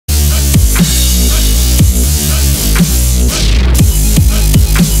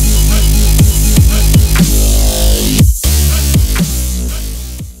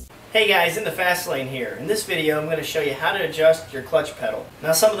Hey guys, in the fast lane here. In this video I'm going to show you how to adjust your clutch pedal.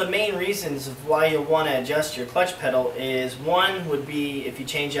 Now some of the main reasons of why you'll want to adjust your clutch pedal is one would be if you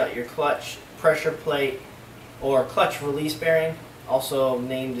change out your clutch pressure plate or clutch release bearing, also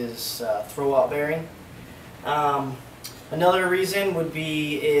named as throwout bearing. Another reason would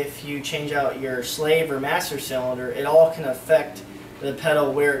be if you change out your slave or master cylinder. It all can affect the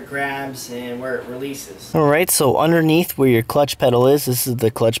pedal where it grabs and where it releases. Alright, so underneath where your clutch pedal is, this is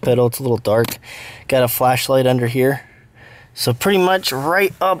the clutch pedal. It's a little dark. Got a flashlight under here. So pretty much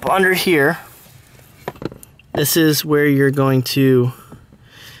right up under here, this is where you're going to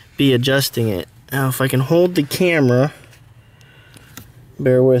be adjusting it. Now if I can hold the camera,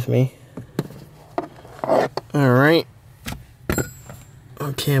 bear with me. Alright.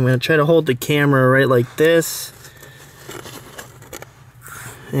 Okay, I'm going to try to hold the camera right like this.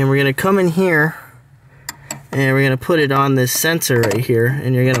 And we're going to come in here and we're going to put it on this sensor right here,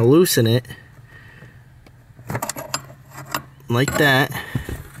 and you're going to loosen it like that.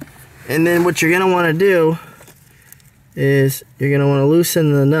 And then what you're going to want to do is you're going to want to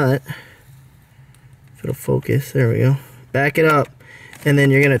loosen the nut. If it'll focus, there we go. Back it up, and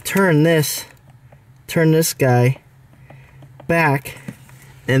then you're going to turn this guy back,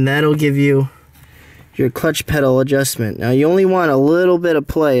 and that'll give you your clutch pedal adjustment. Now you only want a little bit of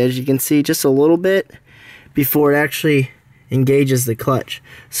play, as you can see, just a little bit before it actually engages the clutch.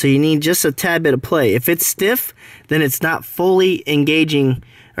 So you need just a tad bit of play. If it's stiff, then it's not fully engaging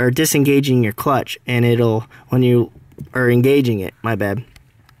or disengaging your clutch, and it'll, when you are engaging it, my bad,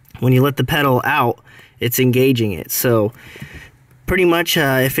 when you let the pedal out, it's engaging it. So pretty much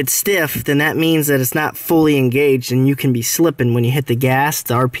if it's stiff, then that means that it's not fully engaged, and you can be slipping when you hit the gas.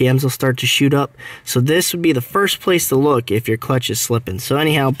 The RPMs will start to shoot up. So this would be the first place to look if your clutch is slipping. So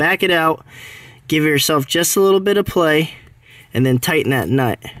anyhow, back it out, give yourself just a little bit of play, and then tighten that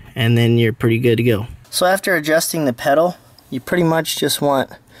nut, and then you're pretty good to go. So after adjusting the pedal, you pretty much just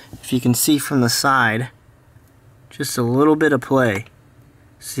want, if you can see from the side, just a little bit of play.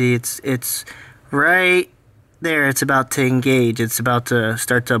 See, it's right there, it's about to engage. It's about to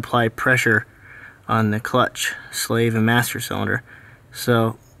start to apply pressure on the clutch, slave and master cylinder.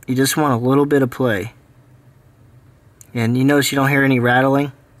 So you just want a little bit of play. And you notice you don't hear any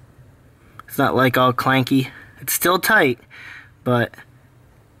rattling. It's not like all clanky. It's still tight, but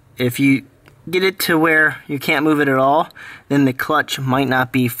if you get it to where you can't move it at all, then the clutch might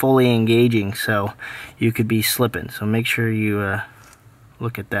not be fully engaging, so you could be slipping. So make sure you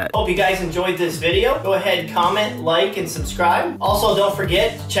look at that. Hope you guys enjoyed this video. Go ahead, comment, like, and subscribe. Also, don't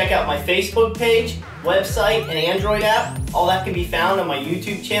forget to check out my Facebook page, website, and Android app. All that can be found on my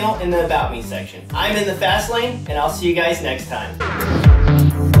YouTube channel in the About Me section. I'm in the fast lane, and I'll see you guys next time.